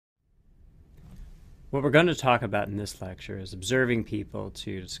What we're going to talk about in this lecture is observing people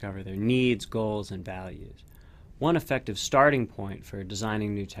to discover their needs, goals, and values. One effective starting point for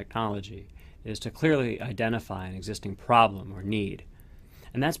designing new technology is to clearly identify an existing problem or need.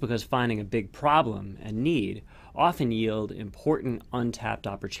 And that's because finding a big problem and need often yield important untapped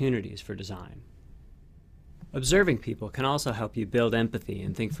opportunities for design. Observing people can also help you build empathy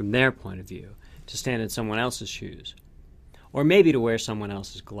and think from their point of view, to stand in someone else's shoes, or maybe to wear someone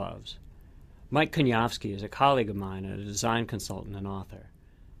else's gloves. Mike Kuniavsky is a colleague of mine and a design consultant and author.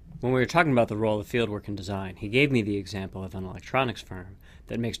 When we were talking about the role of fieldwork in design, he gave me the example of an electronics firm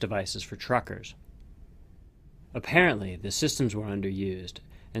that makes devices for truckers. Apparently, the systems were underused,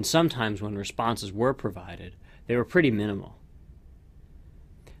 and sometimes when responses were provided, they were pretty minimal.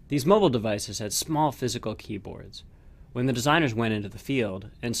 These mobile devices had small physical keyboards. When the designers went into the field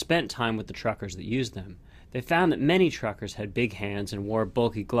and spent time with the truckers that used them, they found that many truckers had big hands and wore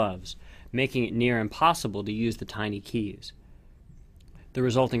bulky gloves, making it near impossible to use the tiny keys. The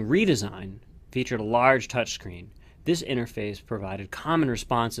resulting redesign featured a large touchscreen. This interface provided common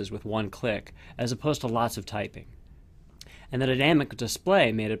responses with one click, as opposed to lots of typing. And the dynamic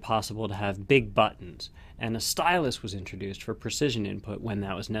display made it possible to have big buttons, and a stylus was introduced for precision input when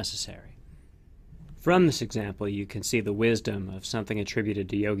that was necessary. From this example, you can see the wisdom of something attributed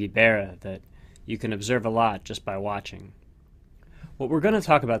to Yogi Berra that you can observe a lot just by watching. What we're going to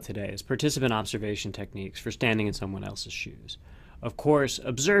talk about today is participant observation techniques for standing in someone else's shoes. Of course,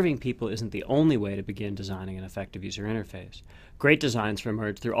 observing people isn't the only way to begin designing an effective user interface. Great designs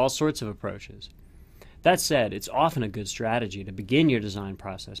emerge through all sorts of approaches. That said, it's often a good strategy to begin your design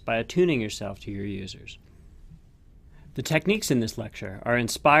process by attuning yourself to your users. The techniques in this lecture are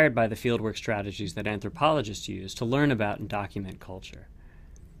inspired by the fieldwork strategies that anthropologists use to learn about and document culture.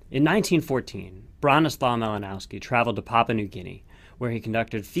 In 1914, Bronislaw Malinowski traveled to Papua New Guinea, where he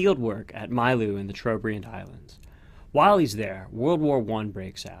conducted field work at Mailu in the Trobriand Islands. While he's there, World War I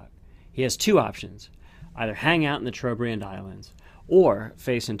breaks out. He has two options: either hang out in the Trobriand Islands or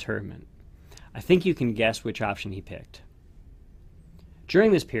face internment. I think you can guess which option he picked.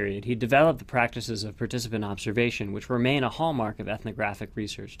 During this period, he developed the practices of participant observation, which remain a hallmark of ethnographic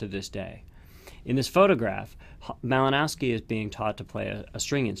research to this day. In this photograph, Malinowski is being taught to play a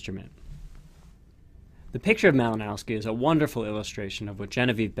string instrument. The picture of Malinowski is a wonderful illustration of what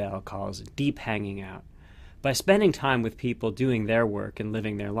Genevieve Bell calls deep hanging out. By spending time with people doing their work and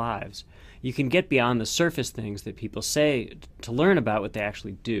living their lives, you can get beyond the surface things that people say to learn about what they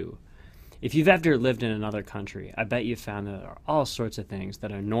actually do. If you've ever lived in another country, I bet you've found that there are all sorts of things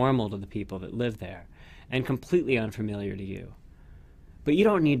that are normal to the people that live there and completely unfamiliar to you. But you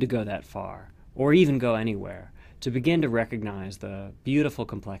don't need to go that far, or even go anywhere, to begin to recognize the beautiful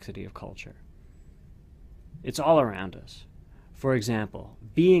complexity of culture. It's all around us. For example,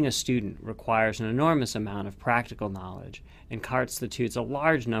 being a student requires an enormous amount of practical knowledge and constitutes a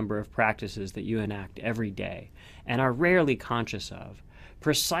large number of practices that you enact every day and are rarely conscious of,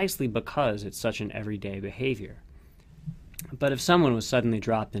 precisely because it's such an everyday behavior. But if someone was suddenly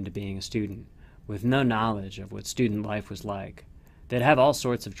dropped into being a student with no knowledge of what student life was like, they'd have all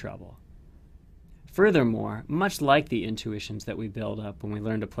sorts of trouble. Furthermore, much like the intuitions that we build up when we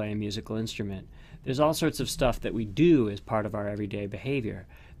learn to play a musical instrument, there's all sorts of stuff that we do as part of our everyday behavior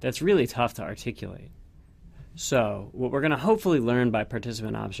that's really tough to articulate. So, what we're going to hopefully learn by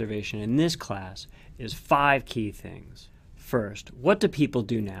participant observation in this class is 5 key things. First, what do people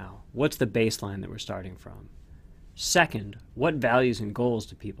do now? What's the baseline that we're starting from? Second, what values and goals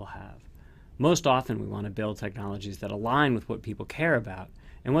do people have? Most often we want to build technologies that align with what people care about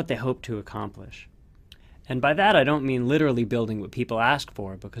and what they hope to accomplish. And by that I don't mean literally building what people ask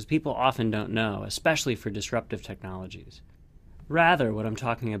for, because people often don't know, especially for disruptive technologies. Rather, what I'm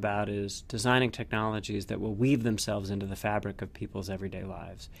talking about is designing technologies that will weave themselves into the fabric of people's everyday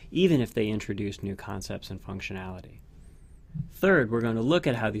lives, even if they introduce new concepts and functionality. Third, we're going to look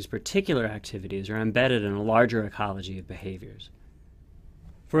at how these particular activities are embedded in a larger ecology of behaviors.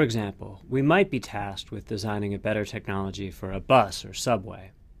 For example, we might be tasked with designing a better technology for a bus or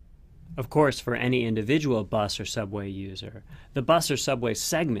subway. Of course, for any individual bus or subway user, the bus or subway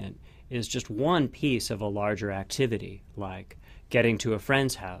segment is just one piece of a larger activity, like getting to a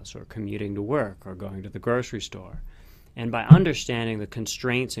friend's house or commuting to work or going to the grocery store. And by understanding the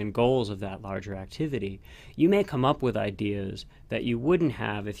constraints and goals of that larger activity, you may come up with ideas that you wouldn't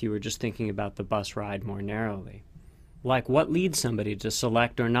have if you were just thinking about the bus ride more narrowly. Like what leads somebody to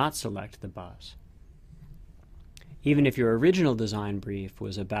select or not select the bus. Even if your original design brief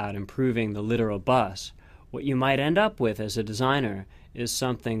was about improving the literal bus, what you might end up with as a designer is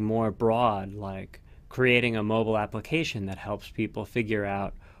something more broad, like creating a mobile application that helps people figure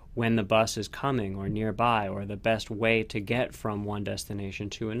out when the bus is coming or nearby, or the best way to get from one destination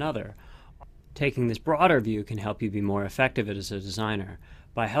to another. Taking this broader view can help you be more effective as a designer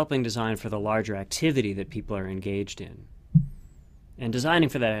by helping design for the larger activity that people are engaged in. And designing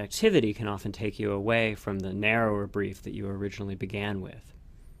for that activity can often take you away from the narrower brief that you originally began with.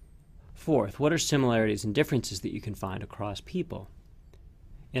 Fourth, what are similarities and differences that you can find across people?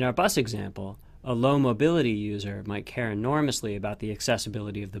 In our bus example, a low mobility user might care enormously about the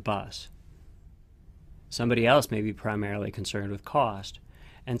accessibility of the bus. Somebody else may be primarily concerned with cost,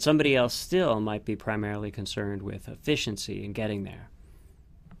 and somebody else still might be primarily concerned with efficiency in getting there.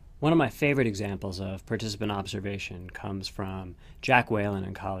 One of my favorite examples of participant observation comes from Jack Whalen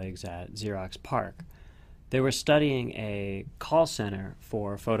and colleagues at Xerox PARC. They were studying a call center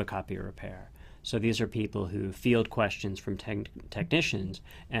for photocopier repair. So these are people who field questions from technicians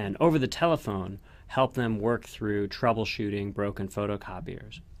and over the telephone help them work through troubleshooting broken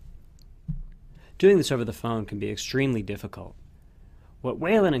photocopiers. Doing this over the phone can be extremely difficult. What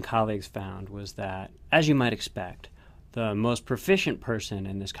Whalen and colleagues found was that, as you might expect, the most proficient person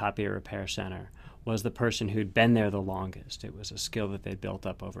in this copier repair center was the person who'd been there the longest. It was a skill that they'd built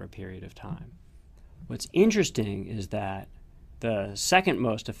up over a period of time. What's interesting is that the second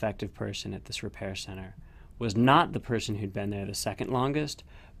most effective person at this repair center was not the person who'd been there the second longest,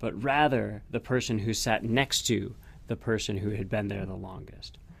 but rather the person who sat next to the person who had been there the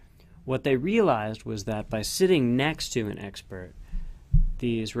longest. What they realized was that by sitting next to an expert,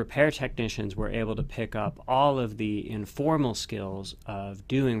 these repair technicians were able to pick up all of the informal skills of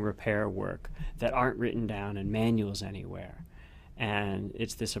doing repair work that aren't written down in manuals anywhere. And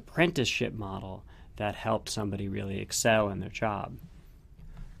it's this apprenticeship model that helped somebody really excel in their job.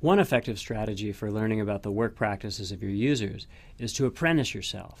 One effective strategy for learning about the work practices of your users is to apprentice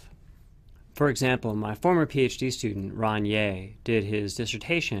yourself. For example, my former PhD student, Ron Ye, did his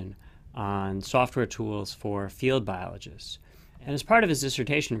dissertation on software tools for field biologists. And as part of his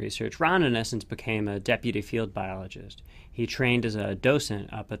dissertation research, Ron, in essence, became a deputy field biologist. He trained as a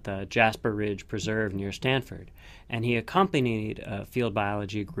docent up at the Jasper Ridge Preserve near Stanford, and he accompanied a field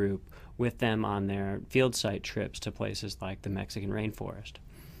biology group with them on their field site trips to places like the Mexican rainforest.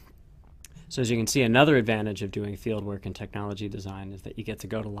 So as you can see, another advantage of doing field work in technology design is that you get to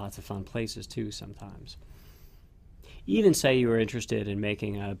go to lots of fun places too sometimes. Even say you were interested in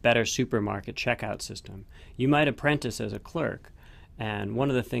making a better supermarket checkout system, you might apprentice as a clerk, and one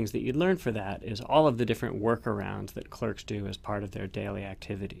of the things that you'd learn for that is all of the different workarounds that clerks do as part of their daily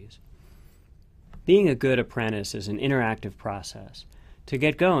activities. Being a good apprentice is an interactive process. To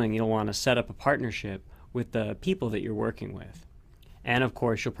get going, you'll want to set up a partnership with the people that you're working with. And of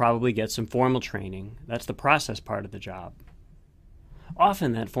course, you'll probably get some formal training. That's the process part of the job.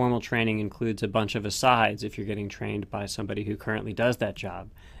 Often that formal training includes a bunch of asides if you're getting trained by somebody who currently does that job.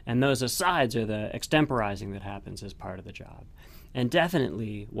 And those asides are the extemporizing that happens as part of the job. And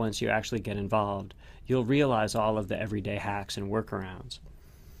definitely, once you actually get involved, you'll realize all of the everyday hacks and workarounds.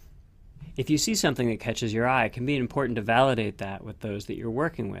 If you see something that catches your eye, it can be important to validate that with those that you're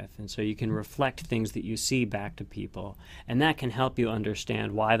working with. And so you can reflect things that you see back to people, and that can help you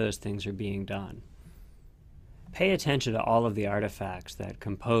understand why those things are being done. Pay attention to all of the artifacts that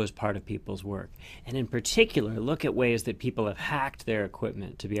compose part of people's work, and in particular, look at ways that people have hacked their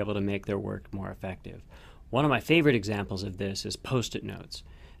equipment to be able to make their work more effective. One of my favorite examples of this is Post-it notes.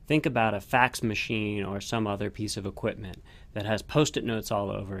 Think about a fax machine or some other piece of equipment that has Post-it notes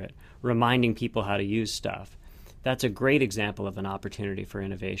all over it, reminding people how to use stuff. That's a great example of an opportunity for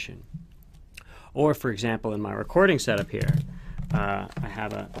innovation. Or, for example, in my recording setup here, I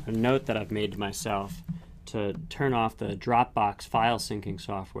have a note that I've made to myself to turn off the Dropbox file syncing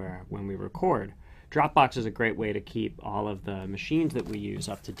software when we record. Dropbox is a great way to keep all of the machines that we use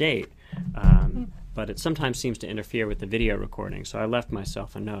up to date, but it sometimes seems to interfere with the video recording, so I left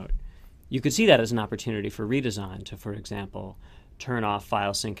myself a note. You could see that as an opportunity for redesign to, for example, turn off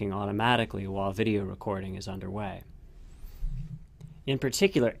file syncing automatically while video recording is underway. In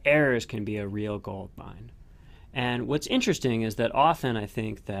particular, errors can be a real goldmine. And what's interesting is that often I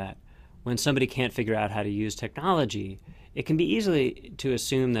think that when somebody can't figure out how to use technology, it can be easily to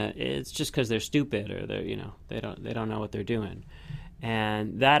assume that it's just because they're stupid or they don't know what they're doing.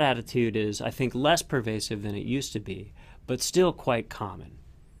 And that attitude is, I think, less pervasive than it used to be, but still quite common.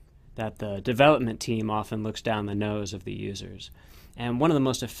 That the development team often looks down the nose of the users. And one of the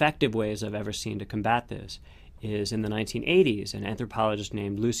most effective ways I've ever seen to combat this is in the 1980s, an anthropologist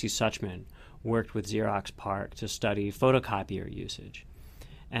named Lucy Suchman worked with Xerox PARC to study photocopier usage.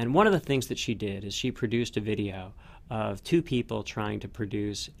 And one of the things that she did is she produced a video of two people trying to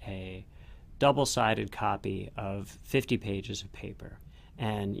produce a double-sided copy of 50 pages of paper.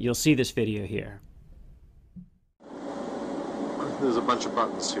 And you'll see this video here. There's a bunch of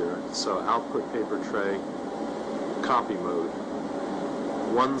buttons here. So output paper tray, copy mode,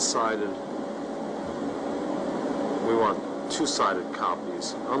 one-sided. We want two-sided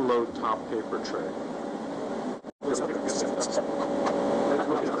copies. Unload top paper tray. That's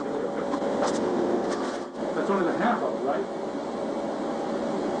only the half of it, right?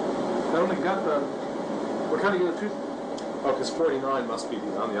 They only got the... What kind of get a tooth? Oh, because 49 must be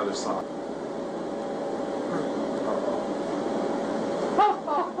on the other side.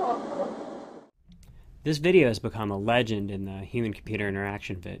 This video has become a legend in the human-computer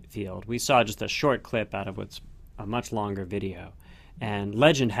interaction field. We saw just a short clip out of what's a much longer video. And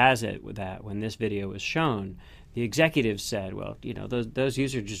legend has it that when this video was shown, the executives said, well, you know, those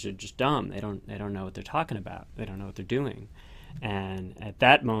users are just dumb. They don't know what they're talking about. They don't know what they're doing. And at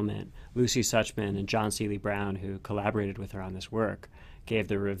that moment, Lucy Suchman and John Seely Brown, who collaborated with her on this work, gave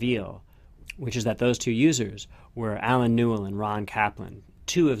the reveal, which is that those two users were Alan Newell and Ron Kaplan,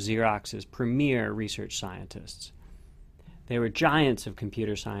 two of Xerox's premier research scientists. They were giants of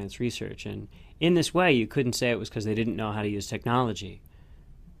computer science research, and in this way you couldn't say it was because they didn't know how to use technology.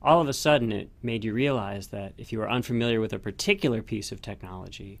 All of a sudden it made you realize that if you were unfamiliar with a particular piece of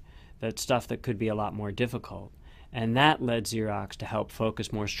technology, that's stuff that could be a lot more difficult, and that led Xerox to help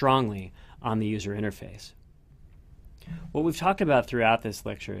focus more strongly on the user interface. What we've talked about throughout this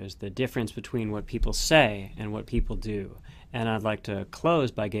lecture is the difference between what people say and what people do, and I'd like to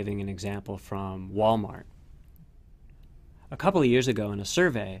close by giving an example from Walmart. A couple of years ago in a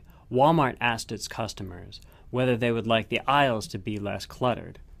survey, Walmart asked its customers whether they would like the aisles to be less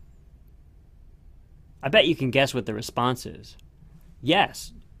cluttered. I bet you can guess what the response is.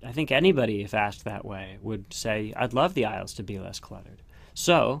 Yes, I think anybody, if asked that way, would say, I'd love the aisles to be less cluttered.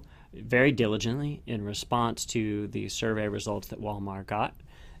 So, very diligently, in response to the survey results that Walmart got,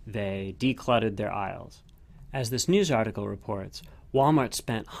 they decluttered their aisles. As this news article reports, Walmart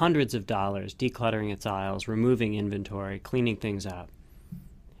spent hundreds of dollars decluttering its aisles, removing inventory, cleaning things up.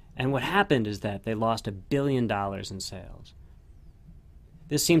 And what happened is that they lost $1 billion in sales.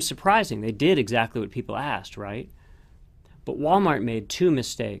 This seems surprising. They did exactly what people asked, right? But Walmart made two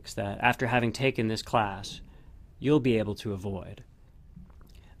mistakes that, after having taken this class, you'll be able to avoid.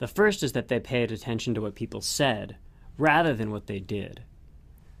 The first is that they paid attention to what people said rather than what they did.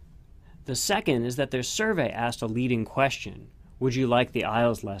 The second is that their survey asked a leading question: would you like the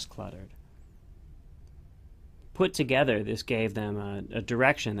aisles less cluttered? Put together, this gave them a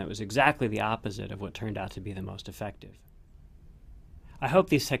direction that was exactly the opposite of what turned out to be the most effective. I hope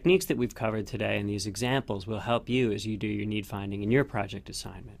these techniques that we've covered today and these examples will help you as you do your need finding in your project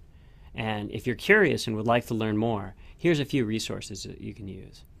assignment. And if you're curious and would like to learn more, here's a few resources that you can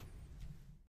use.